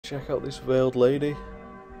check out this veiled lady.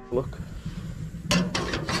 Look.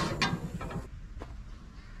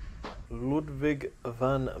 Ludwig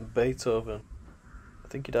van Beethoven. I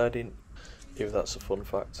think he died in... Even that's a fun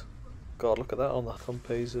fact. God, look at that on the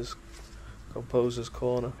composer's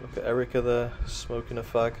corner. Look at Erica there, smoking a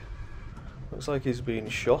fag. Looks like he's been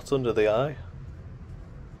shot under the eye.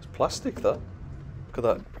 It's plastic, that. Look at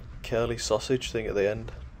that curly sausage thing at the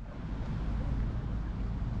end.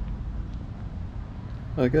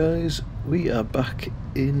 Hi guys, we are back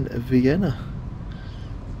in Vienna.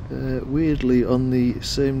 Weirdly on the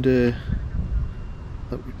same day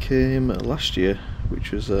that we came last year,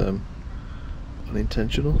 which was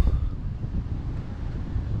unintentional.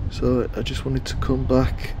 So I just wanted to come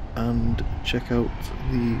back and check out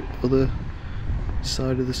the other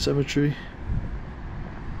side of the cemetery.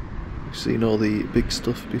 We've seen all the big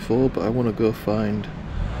stuff before, but I want to go find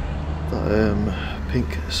that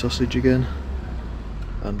pink sausage again,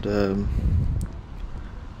 and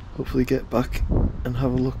hopefully get back and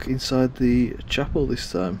have a look inside the chapel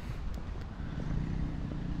this time.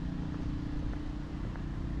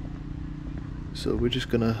 So we're just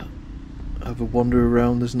gonna have a wander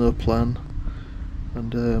around, there's no plan,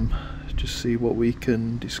 and just see what we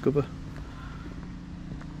can discover.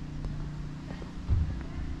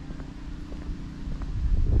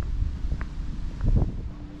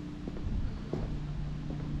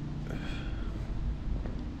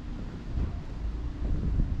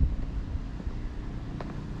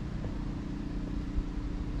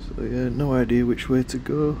 So yeah, no idea which way to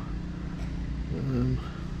go.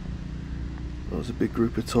 There's a big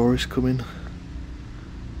group of tourists coming.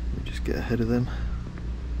 We'll just get ahead of them.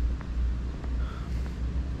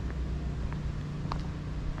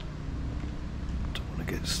 Don't want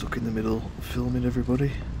to get stuck in the middle filming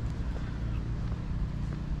everybody.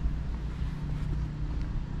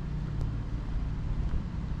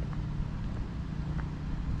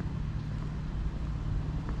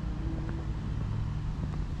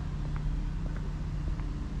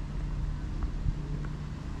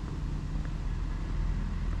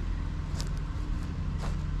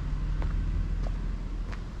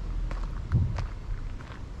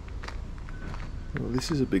 Well,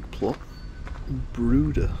 this is a big plot.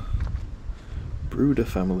 Bruder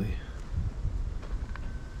family.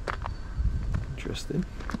 Interesting.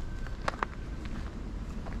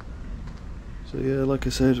 So yeah, like I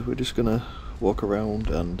said, we're just gonna walk around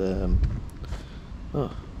and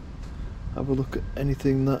have a look at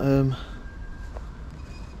anything that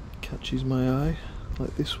catches my eye,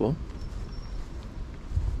 like this one.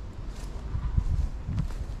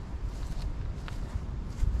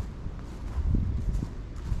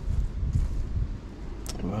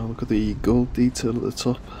 Wow, look at the gold detail at the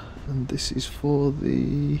top, and this is for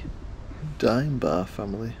the Dime Bar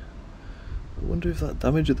family. I wonder if that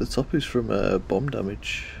damage at the top is from bomb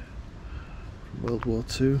damage from World War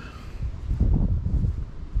II.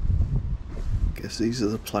 Guess these are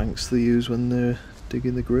the planks they use when they're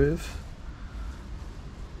digging the grave.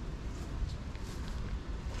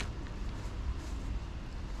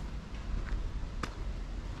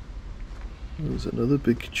 There's another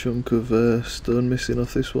big chunk of stone missing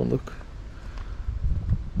off this one, look.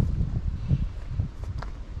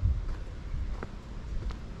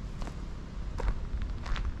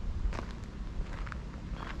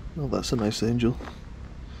 Oh, that's a nice angel.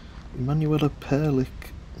 Emanuela Perlich,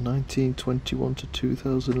 1921 to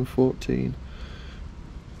 2014.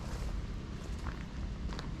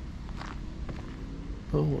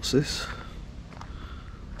 Oh, what's this?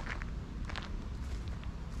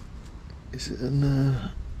 Is it an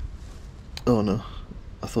oh no,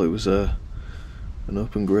 I thought it was an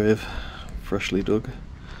open grave, freshly dug.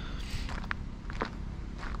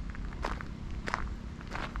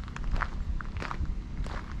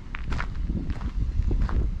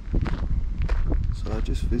 So I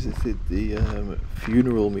just visited the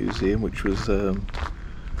funeral museum, which was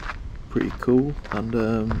pretty cool,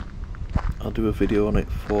 and I'll do a video on it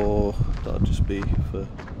that'll just be for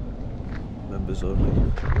members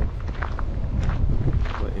only.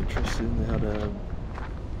 Quite interesting. They had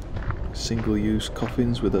single-use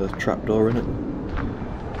coffins with a trapdoor in it,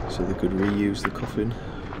 so they could reuse the coffin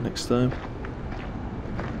next time.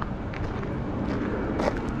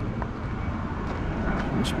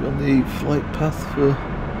 Must be on the flight path for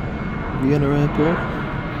Vienna Airport.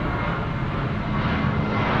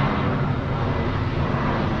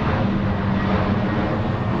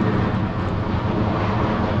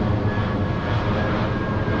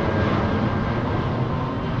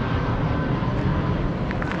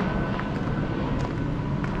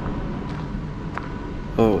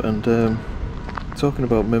 Oh, and to talking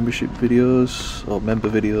about membership videos, or member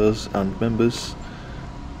videos and members,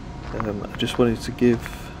 I just wanted to give,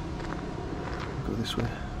 go this way,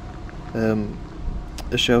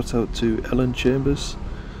 a shout out to Ellen Chambers,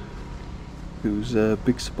 who's a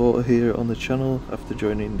big supporter here on the channel after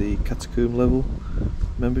joining the Catacomb level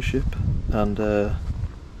membership, and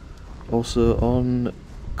also on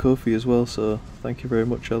Ko-fi as well, so thank you very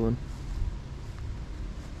much, Ellen.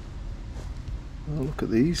 Oh, look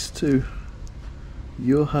at these two,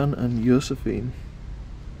 Johan and Josephine.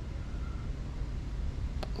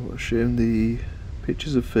 What a shame the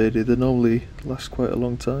pictures have faded, they normally last quite a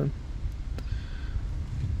long time.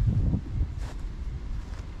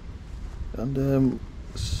 And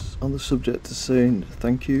on the subject of saying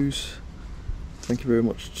thank yous, thank you very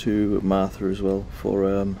much to Martha as well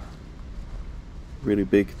for really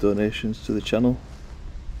big donations to the channel.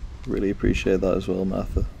 Really appreciate that as well,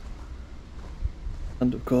 Martha.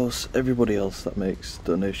 And of course everybody else that makes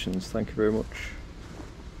donations, thank you very much.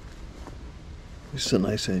 This is a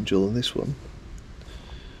nice angel in this one.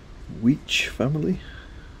 Weech family.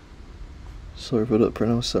 Sorry if I don't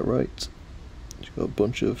pronounce that right. You've got a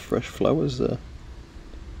bunch of fresh flowers there.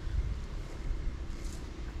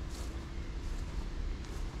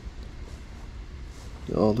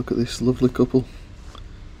 Oh, look at this lovely couple.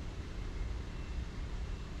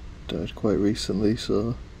 Died quite recently,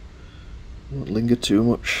 so I won't linger too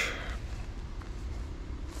much.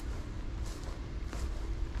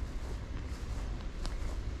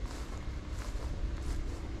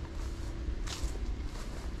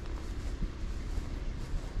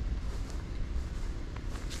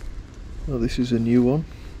 Well, this is a new one.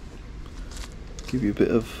 Give you a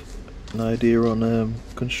bit of an idea on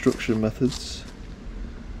construction methods,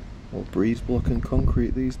 or breeze block and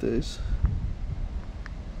concrete these days.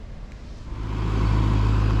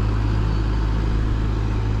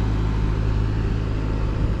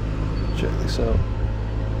 Check this out.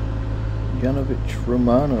 Yanovich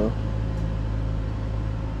Romano.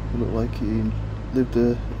 Look like he lived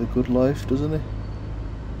a good life, doesn't he?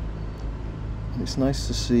 And it's nice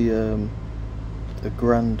to see a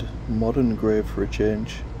grand modern grave for a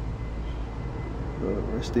change.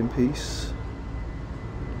 Rest in peace.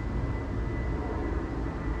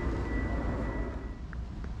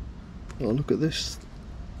 Oh, look at this.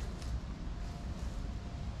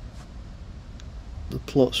 The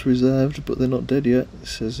plot's reserved, but they're not dead yet. It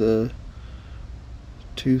says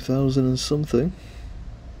 2000 and something.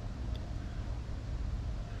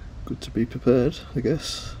 Good to be prepared, I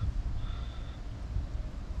guess.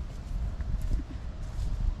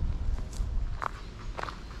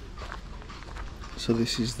 So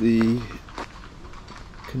this is the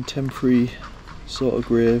contemporary sort of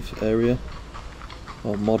grave area,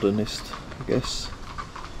 or modernist, I guess.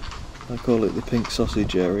 I call it the pink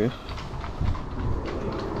sausage area.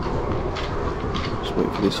 Just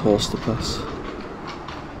wait for this horse to pass.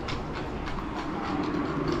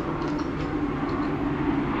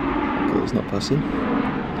 Okay, it's not passing.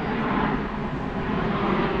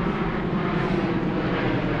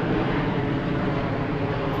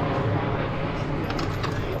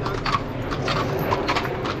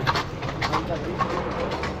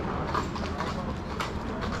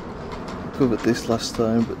 Covered this last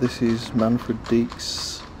time, but this is Manfred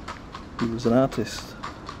Deeks, who was an artist.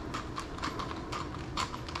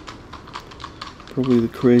 Probably the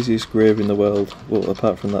craziest grave in the world, well,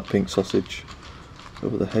 apart from that pink sausage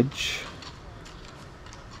over the hedge.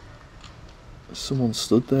 Someone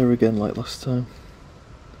stood there again like last time.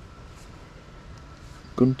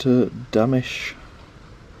 Gunter Damisch.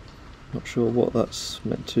 Not sure what that's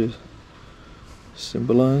meant to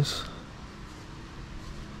symbolise.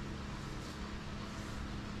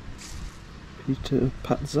 Peter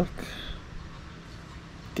Patzak.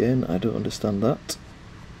 Again, I don't understand that.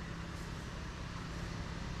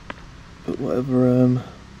 But whatever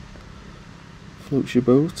floats your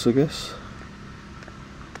boat, I guess.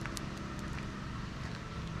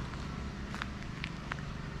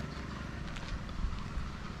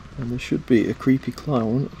 And there should be a creepy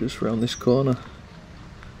clown just round this corner.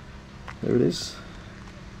 There it is.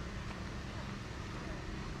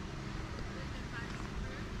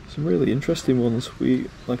 Some really interesting ones.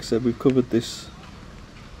 Like I said, we've covered this.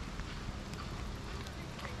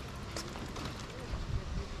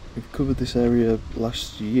 We've covered this area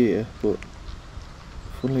last year, but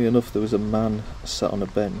funnily enough, there was a man sat on a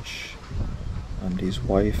bench, and his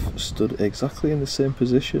wife stood exactly in the same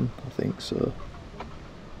position, I think. So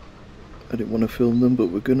I didn't want to film them, but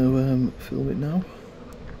we're gonna film it now.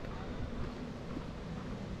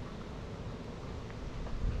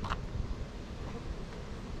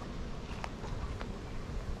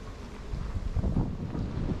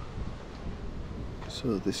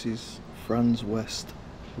 this is Franz West,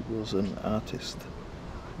 who was an artist,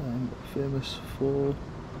 famous for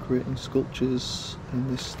creating sculptures in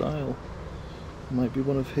this style. Might be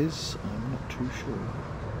one of his, I'm not too sure.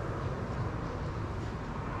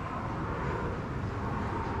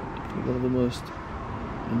 Definitely one of the most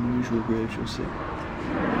unusual graves you'll see.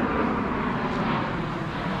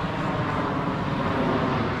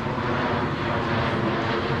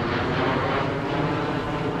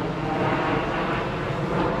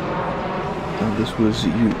 And this was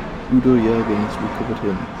Udo Jürgens, we covered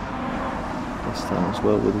him last time as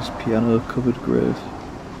well with his piano covered grave,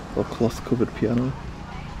 or cloth covered piano.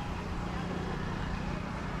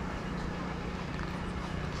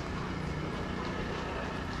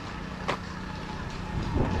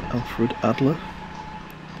 Alfred Adler.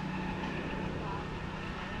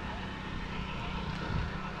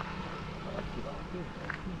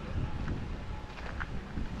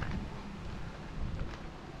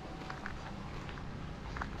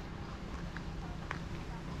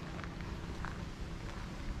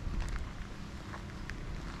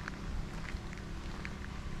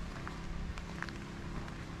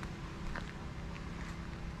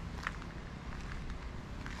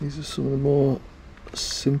 These are some of the more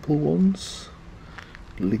simple ones.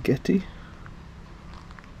 Ligeti.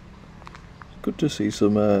 Good to see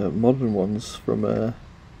some modern ones from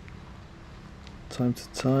time to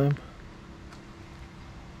time.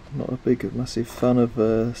 I'm not a massive fan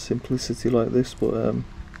of simplicity like this, but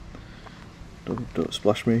don't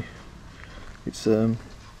splash me. It's got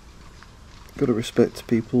to respect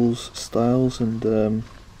people's styles and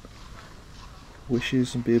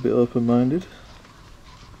wishes and be a bit open-minded.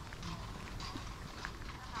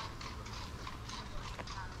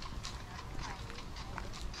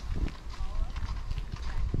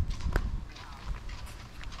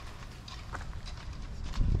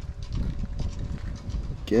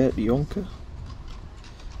 Gert Jonker.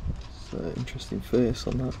 It's an interesting face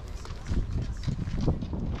on that.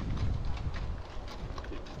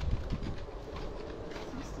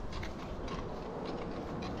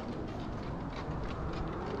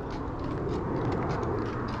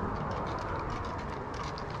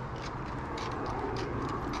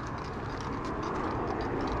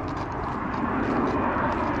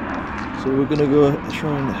 So we're going to go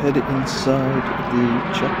try and head inside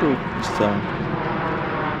the chapel this time.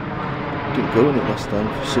 Didn't go in it last time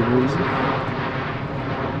for some reason.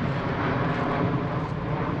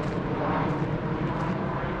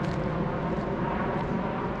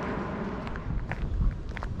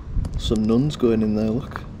 Some nuns going in there,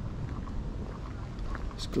 look.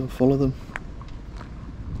 Let's go follow them.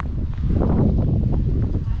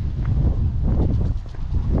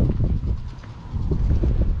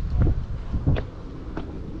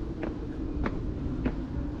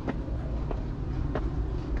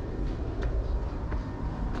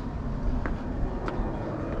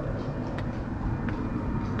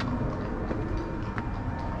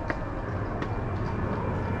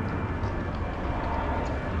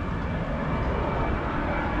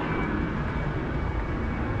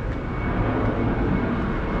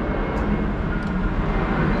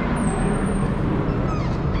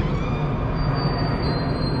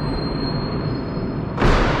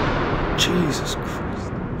 Jesus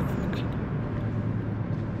Christ, fucking hell.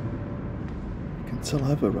 You can tell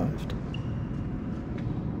I've arrived.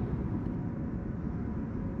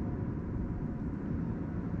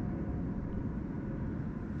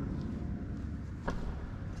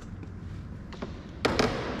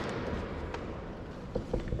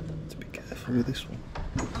 To be careful with this one.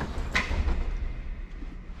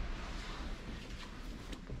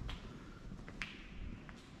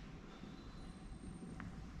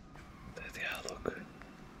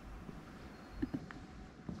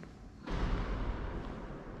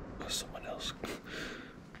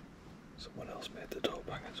 Someone else made the door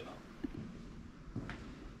bang as well.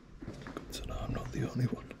 Good to know I'm not the only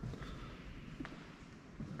one.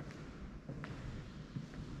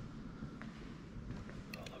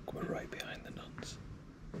 Oh look, we're right behind the nuns.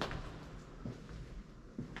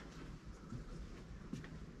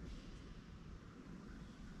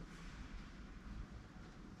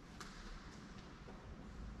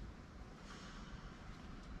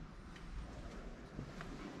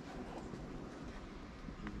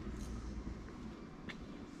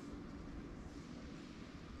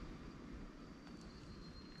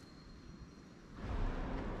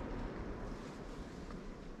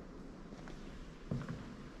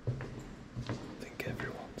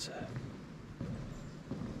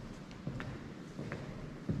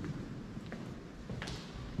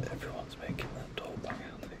 Everyone's making that door bang,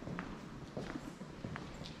 aren't they?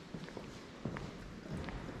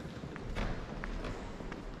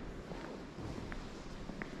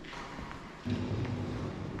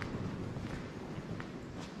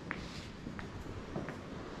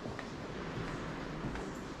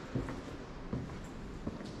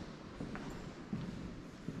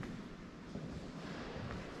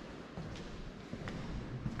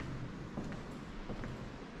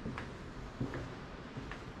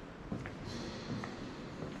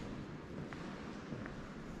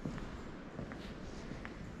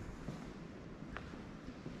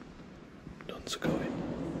 What's going?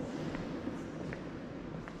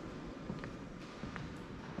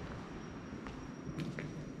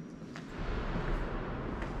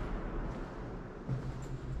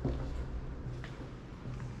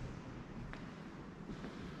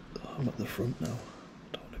 Oh, I'm at the front now. I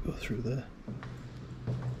don't want to go through there.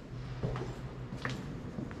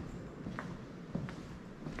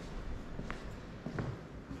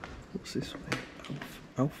 What's this way?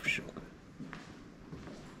 Aufschlag.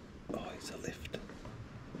 Oh, it's a lift.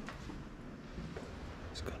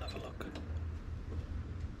 Let's go and have a look.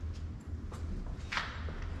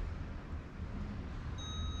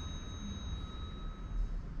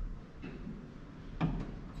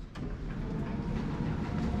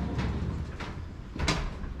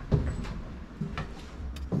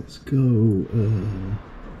 Let's go. Are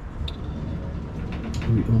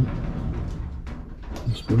we on?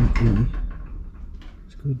 Let's go in.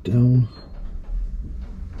 Let's go down.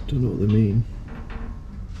 Don't know what they mean.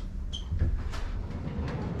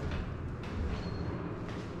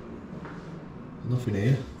 Nothing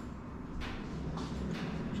here.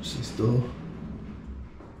 Just this door.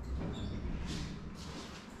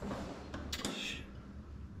 Shit.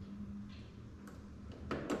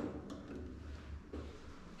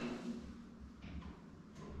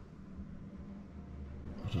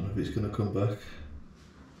 I don't know if it's gonna come back.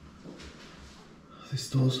 This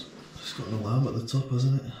door's just got an alarm at the top,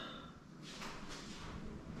 hasn't it?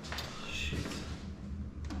 Shit.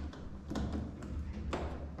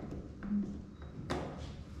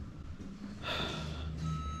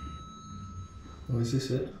 Oh, is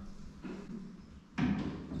this it?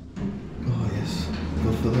 Oh yes,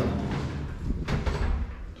 go for that.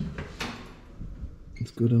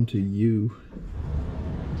 Let's go down to U.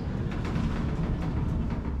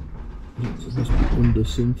 It must be under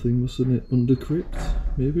something, mustn't it? Under Crypt,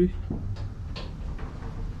 maybe?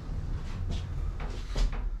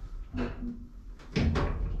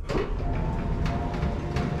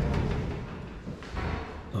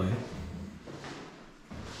 Oh yeah.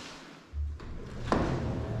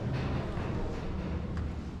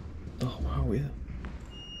 Oh wow, yeah.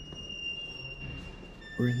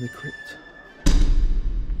 We're in the Crypt.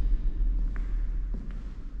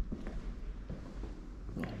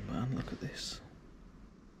 Oh man, look at this.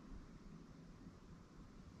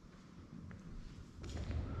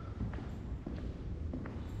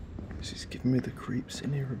 This is giving me the creeps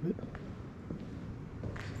in here a bit.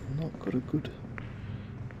 Not got a good...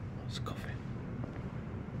 What's coughing?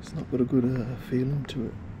 It's not got a good feeling to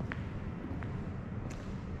it.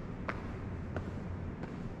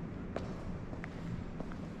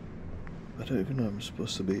 I don't even know I'm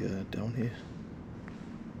supposed to be down here.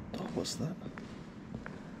 Oh, what's that?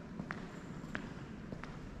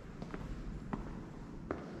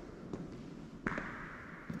 I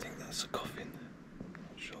think that's a coffin.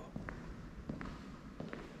 Not sure.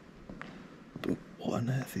 But what on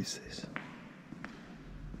earth is this?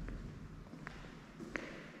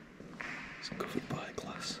 It's covered by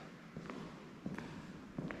glass.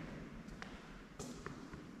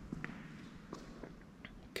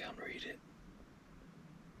 Can't read it.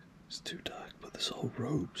 It's too dark, but there's all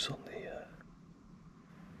robes on the...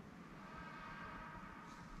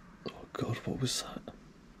 Oh god, what was that?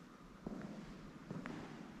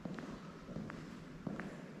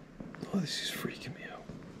 Oh, this is freaking me out.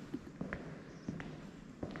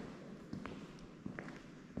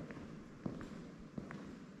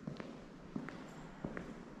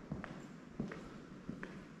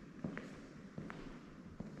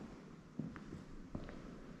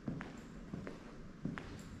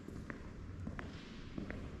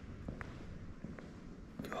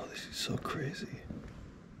 God, this is so crazy.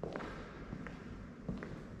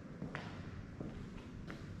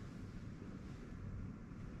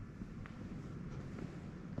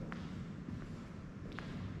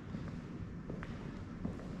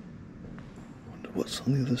 What's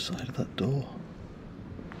on the other side of that door?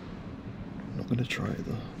 I'm not going to try it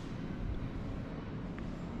though.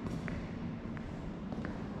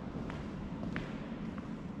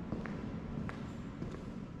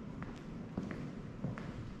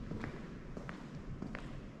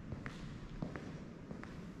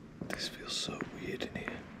 This feels so weird in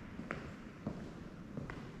here.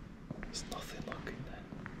 There's nothing like in there.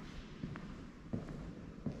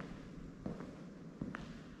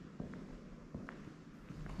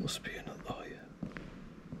 Must be another. Oh yeah.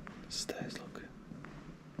 Stairs, look.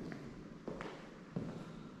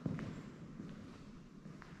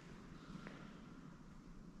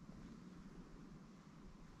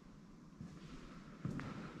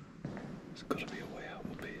 There's got to be a way out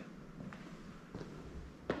up here.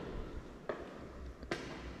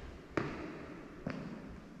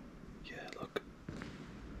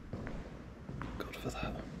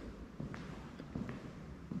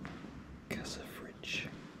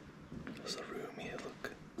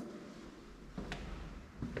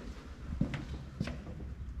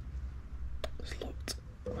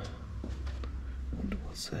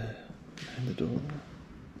 What's there behind the door?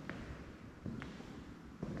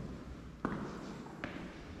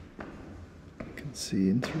 Can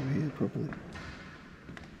see in through here probably.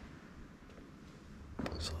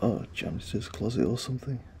 It's, oh, janitor's closet or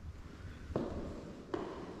something.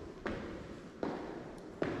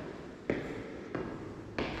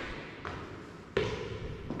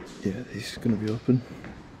 Yeah, this is going to be open.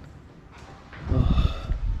 Oh.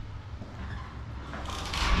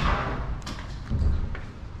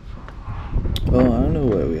 Oh, I know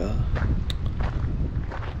where we are.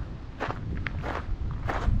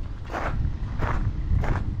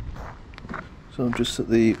 So I'm just at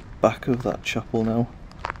the back of that chapel now.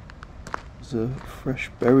 There's a fresh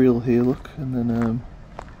burial here, look, and then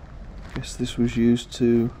I guess this was used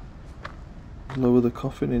to lower the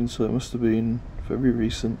coffin in, so it must have been very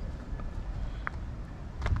recent.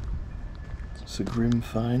 It's a grim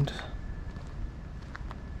find.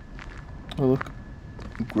 Oh look,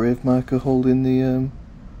 a grave marker holding the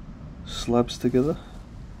slabs together.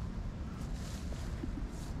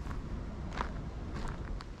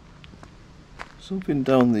 Something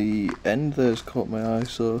down the end there's caught my eye,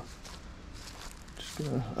 so just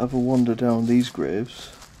gonna have a wander down these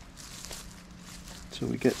graves till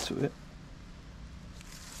we get to it.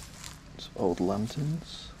 Some old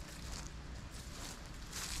lanterns.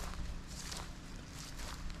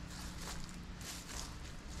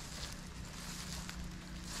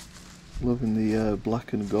 Loving the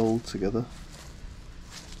black and gold together.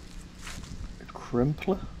 A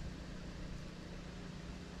Krempler.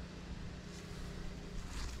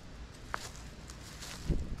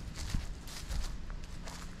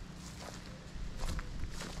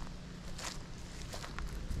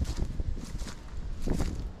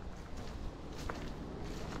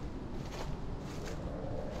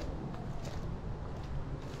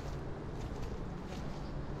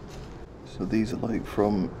 So these are like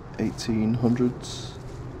from 1800s.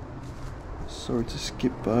 Sorry to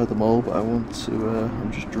skip by them all, but I want to,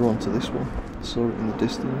 I'm just drawn to this one. Saw it in the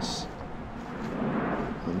distance.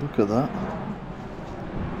 And look at that.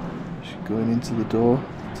 She's going into the door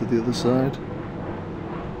to the other side.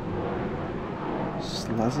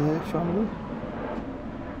 Slazay family?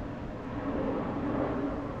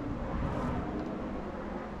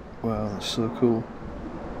 Wow, that's so cool.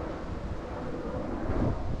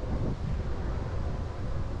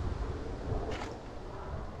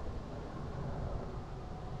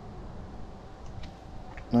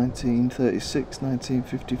 (1936,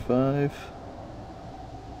 1955).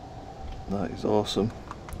 That is awesome.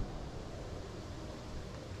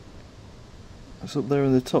 It's up there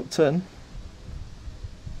in the top 10.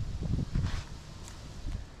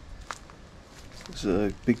 There's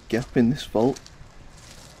a big gap in this vault.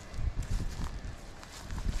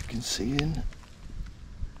 You can see in.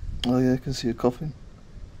 Oh yeah, I can see a coffin.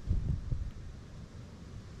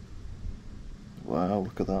 Wow,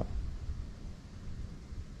 look at that.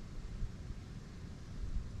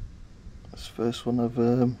 That's the first one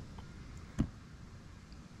I've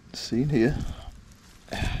seen here.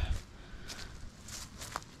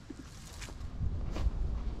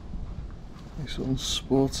 This one's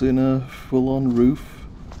sporting a full-on roof,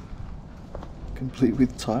 complete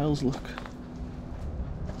with tiles, look.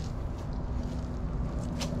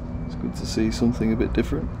 It's good to see something a bit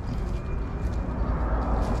different.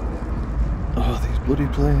 Oh, these bloody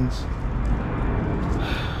planes.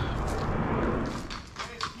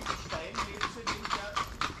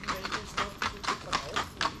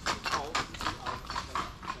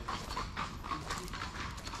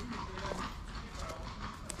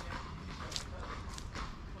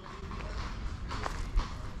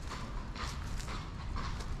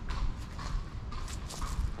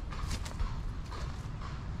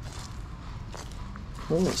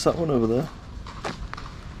 Oh, what's that one over there?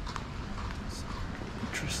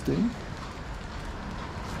 Interesting.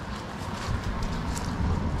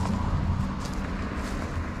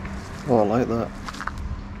 Oh, I like that.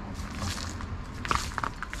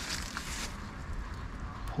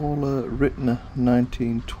 Paula Rittner,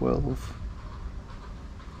 1912.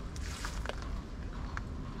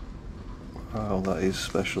 Wow, that is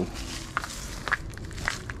special.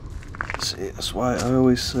 See, that's why I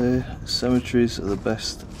always say cemeteries are the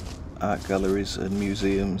best art galleries and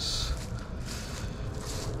museums.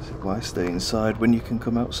 So why stay inside when you can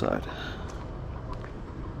come outside?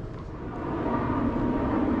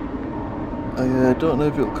 I don't know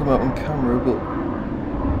if it'll come out on camera, but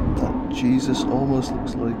that Jesus almost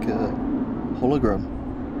looks like a hologram.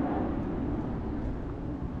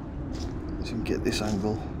 So you can get this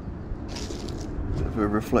angle, bit of a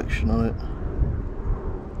reflection on it.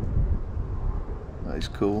 That is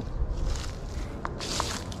cool.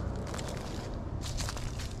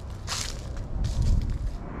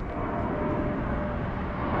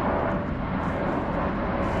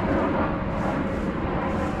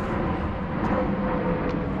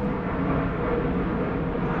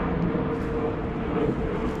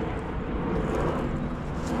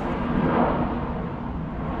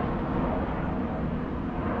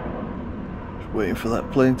 Waiting for that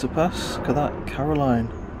plane to pass. Look at that, Caroline.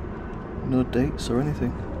 No dates or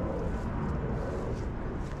anything.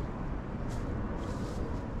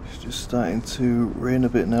 It's just starting to rain a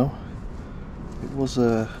bit now. It was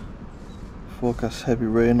a forecast heavy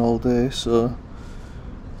rain all day, so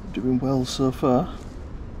doing well so far.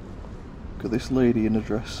 Look at this lady in a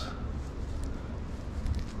dress.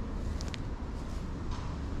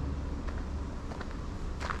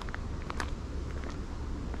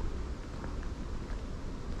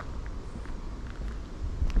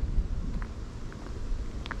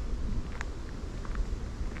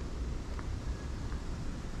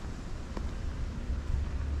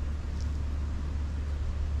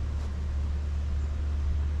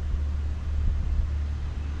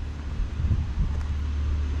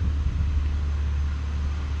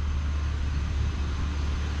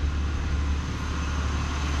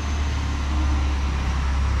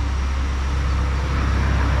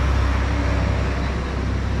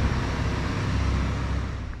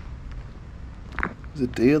 There's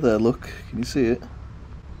a deer there, look, can you see it?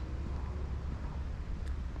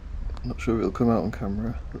 I'm not sure if it'll come out on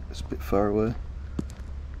camera, it's a bit far away.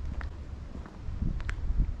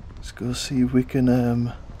 Let's go see if we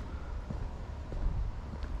can,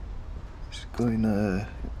 just going to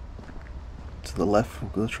the left,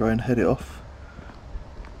 we'll go try and head it off.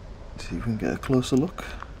 See if we can get a closer look.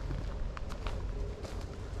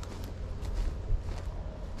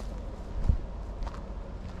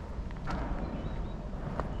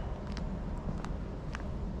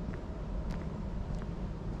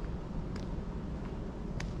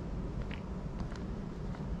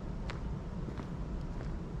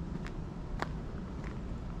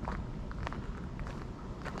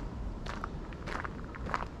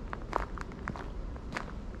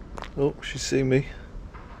 Oh, she's seen me.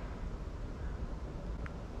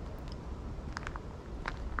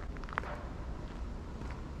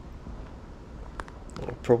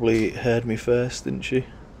 Oh, probably heard me first, didn't she?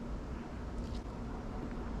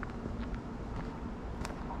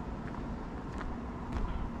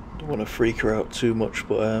 Don't want to freak her out too much,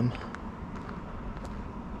 but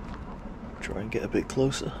try and get a bit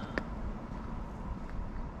closer.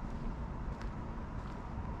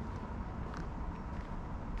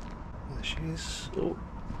 There she is. Oh,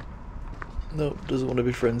 no, doesn't want to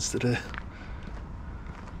be friends today.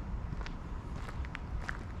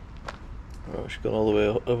 Oh, she's gone all the way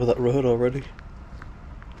over that road already.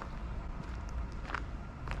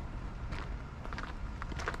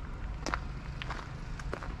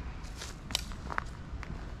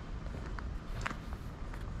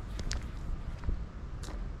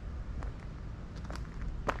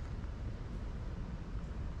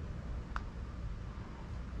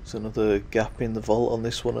 There's another gap in the vault on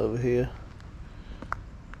this one over here.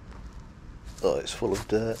 Oh, it's full of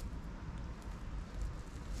dirt.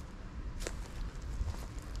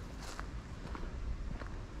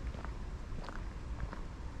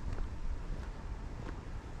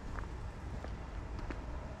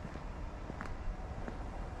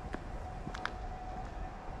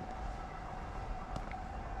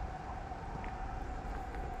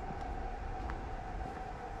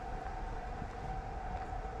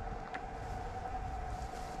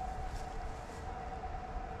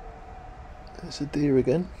 There's a deer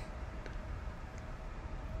again.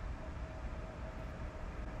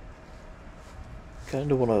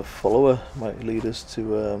 Kind of want to follow her, might lead us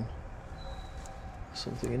to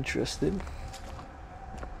something interesting.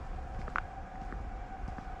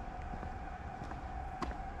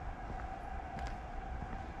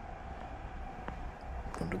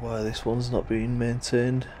 Wonder why this one's not being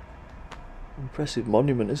maintained. Impressive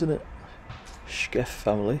monument, isn't it? Schkeff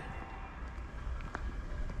family.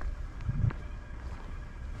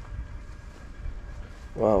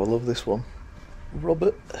 Wow, I love this one.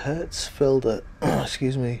 Robert Hertzfelder,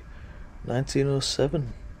 excuse me,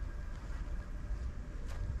 1907.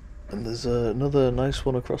 And there's another nice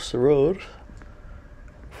one across the road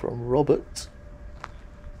from Robert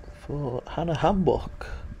for Hannah Hambock,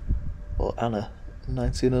 or Anna,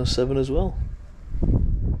 1907 as well.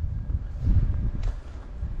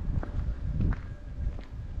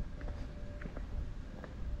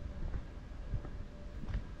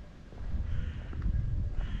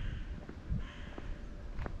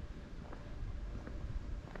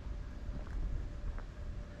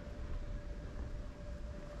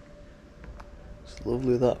 It's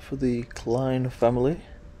lovely that for the Klein family.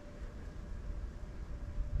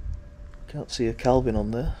 Can't see a Calvin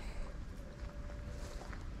on there.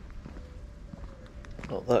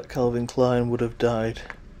 Not that Calvin Klein would have died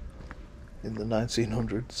in the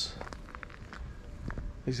 1900s.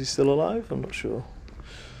 Is he still alive? I'm not sure.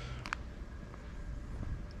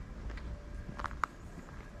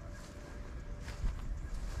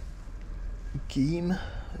 Gein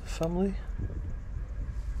family.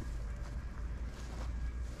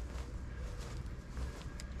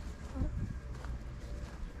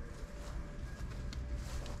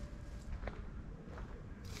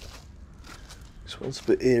 This one's a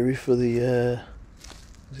bit eerie for the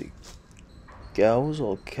is it Gauss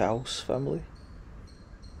or Kaus family?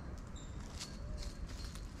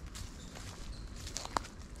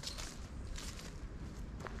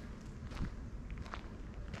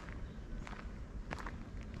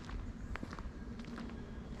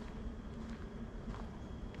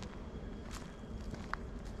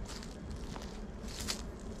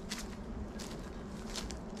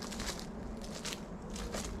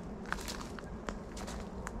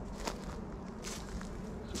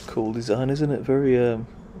 Cool design, isn't it? Very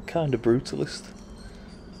kind of brutalist.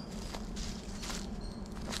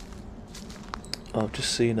 I've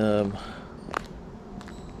just seen like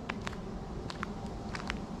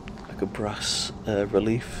a brass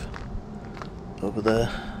relief over there.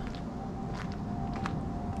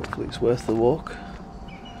 Hopefully it's worth the walk.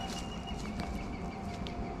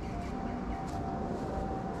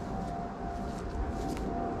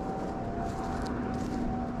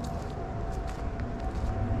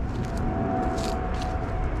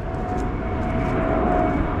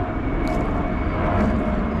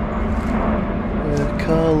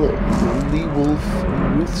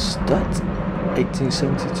 That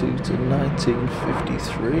 1872 to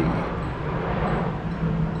 1953.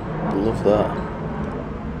 Love that.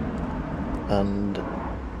 And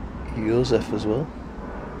Joseph as well.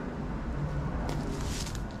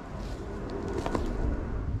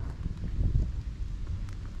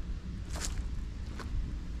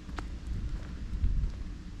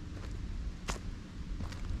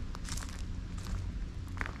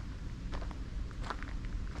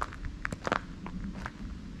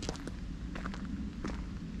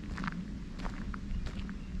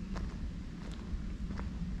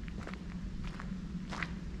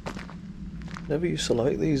 Never used to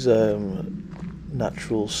like these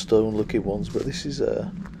natural stone looking ones, but this is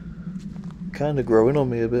kind of growing on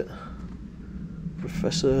me a bit.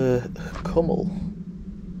 Professor Kummel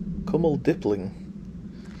Dipling.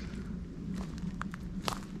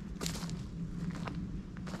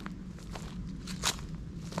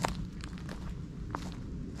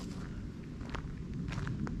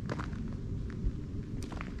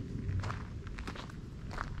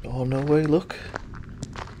 Oh no way, look.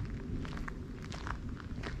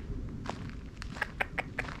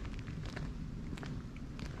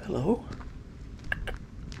 Hello?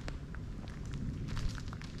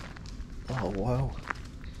 Oh wow.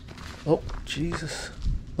 Oh Jesus.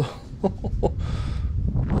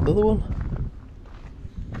 Another one?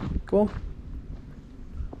 Come on.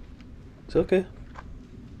 It's okay.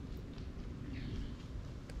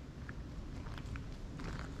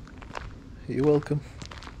 You're welcome.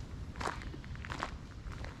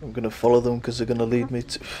 I'm gonna follow them because they're gonna lead me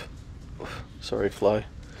to... Sorry, fly.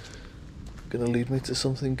 Gonna lead me to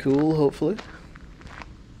something cool, hopefully.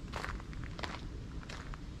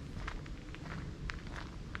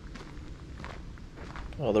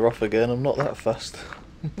 Oh, they're off again. I'm not that fast.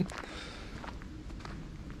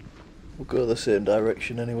 We'll go the same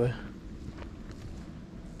direction anyway.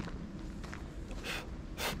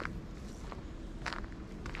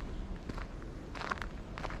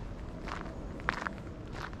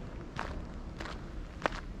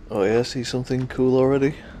 Oh yeah, I see something cool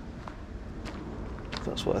already.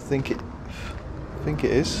 That's what I think it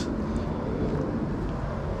is. Look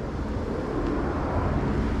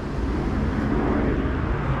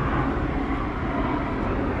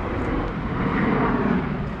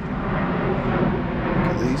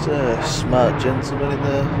at these smart gentlemen in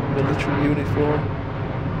their military uniform.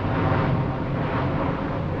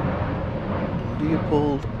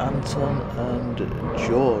 Leopold, Anton and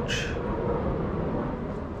George.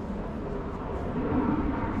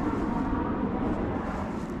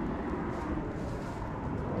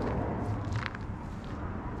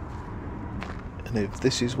 And if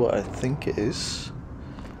this is what I think it is,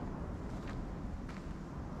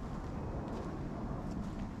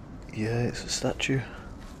 yeah, it's a statue.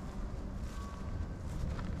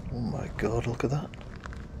 Oh my god, look at that.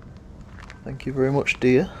 Thank you very much,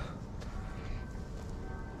 dear.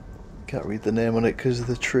 Can't read the name on it because of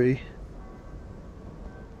the tree.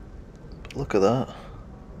 But look at that.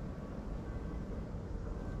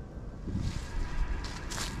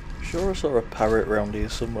 Sure I saw a parrot around here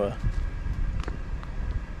somewhere.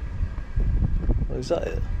 Oh, is that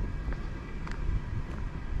it?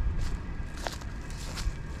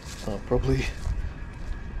 Oh, probably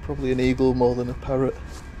an eagle more than a parrot.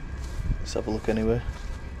 Let's have a look anyway.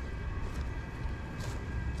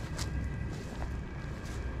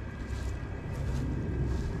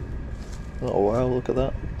 Oh wow, look at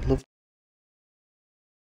that. Love.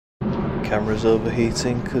 Camera's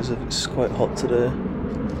overheating because it's quite hot today.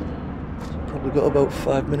 Probably got about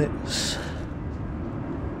 5 minutes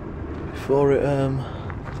before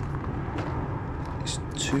it's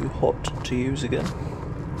too hot to use again.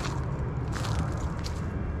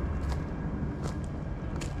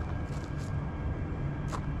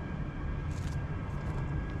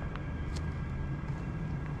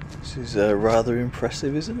 This is rather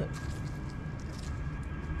impressive, isn't it?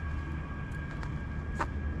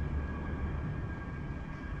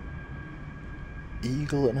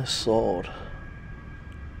 Eagle and a sword.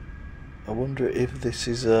 I wonder if this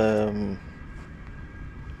is a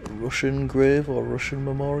Russian grave or Russian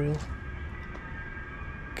memorial.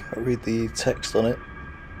 Can't read the text on it.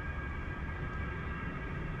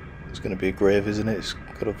 It's going to be a grave, isn't it? It's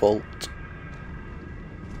got a vault.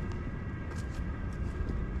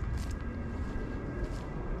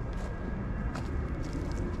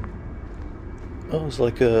 Oh, it's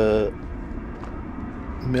like a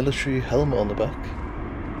military helmet on the back.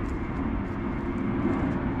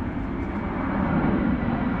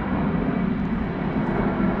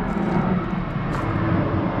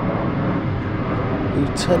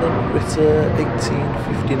 Lieutenant Ritter,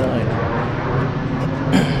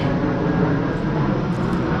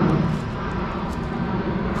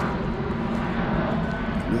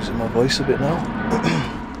 1859. Losing my voice a bit now.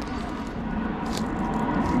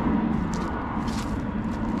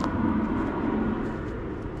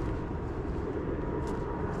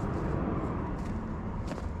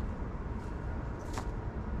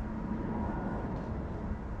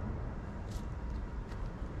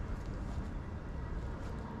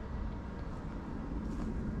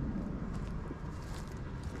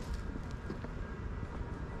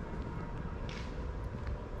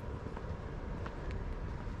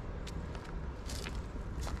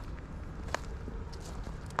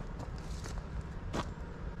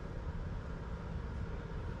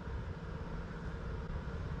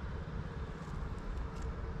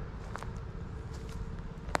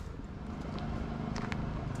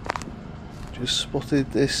 Just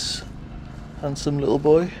spotted this handsome little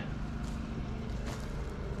boy.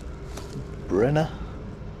 Brenner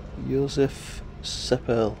Josef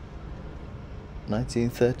Seppel,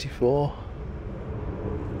 1934.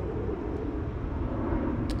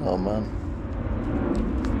 Oh man.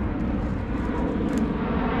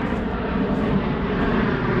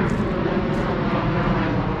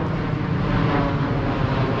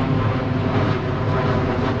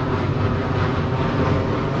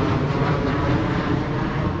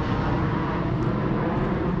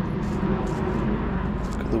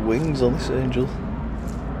 The wings on this angel.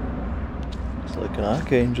 It's like an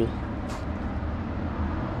archangel.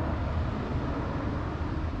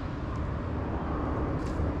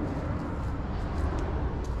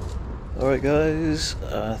 Alright guys,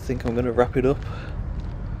 I think I'm going to wrap it up.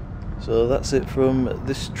 So that's it from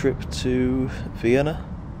this trip to Vienna.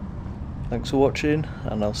 Thanks for watching,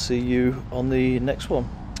 and I'll see you on the next one.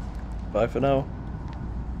 Bye for now.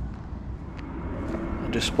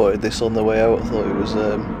 Just spotted this on the way out. I thought it was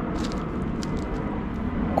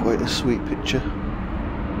quite a sweet picture.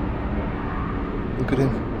 Look at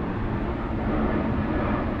him.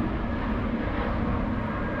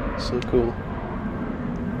 So cool.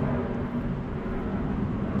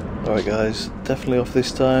 Alright guys, definitely off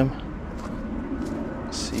this time.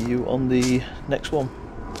 See you on the next one.